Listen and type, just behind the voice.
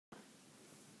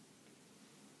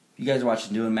You guys are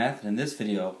watching Doing Math, and in this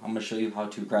video, I'm going to show you how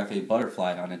to graph a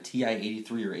butterfly on a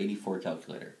TI-83 or 84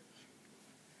 calculator.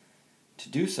 To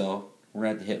do so, we're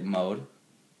going to have to hit Mode,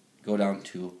 go down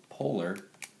to Polar,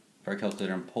 put our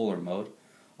calculator in Polar mode.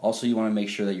 Also, you want to make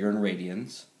sure that you're in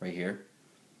radians, right here.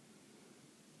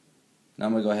 Now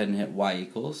I'm going to go ahead and hit Y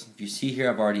equals. If you see here,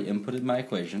 I've already inputted my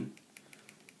equation,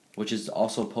 which is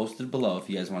also posted below if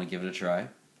you guys want to give it a try.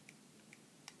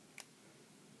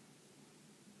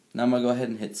 Now I'm going to go ahead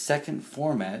and hit second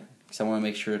format because I want to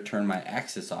make sure to turn my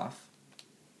axis off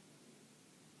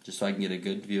just so I can get a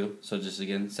good view. So just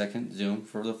again, second zoom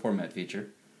for the format feature.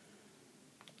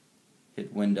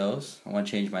 Hit Windows. I want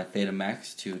to change my theta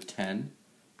max to 10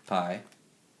 pi.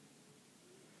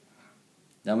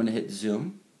 Now I'm going to hit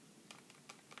zoom.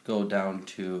 Go down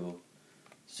to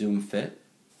zoom fit.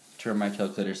 Turn my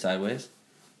calculator sideways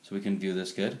so we can view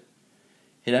this good.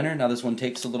 Hit enter. Now this one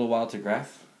takes a little while to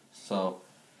graph, so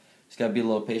just got to be a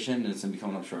little patient, and it's going to be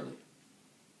coming up shortly.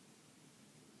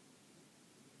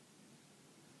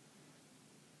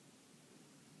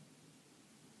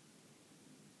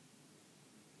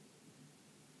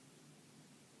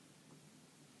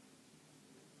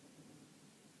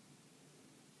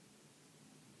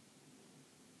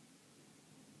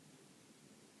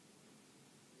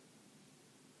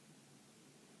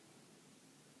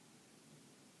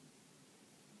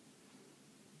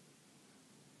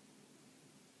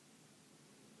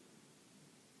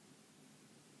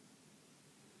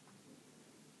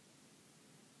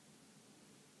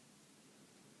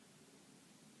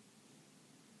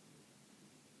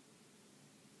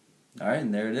 Alright,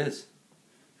 and there it is.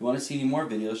 If you want to see any more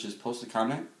videos, just post a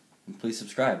comment and please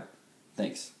subscribe.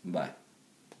 Thanks. Bye.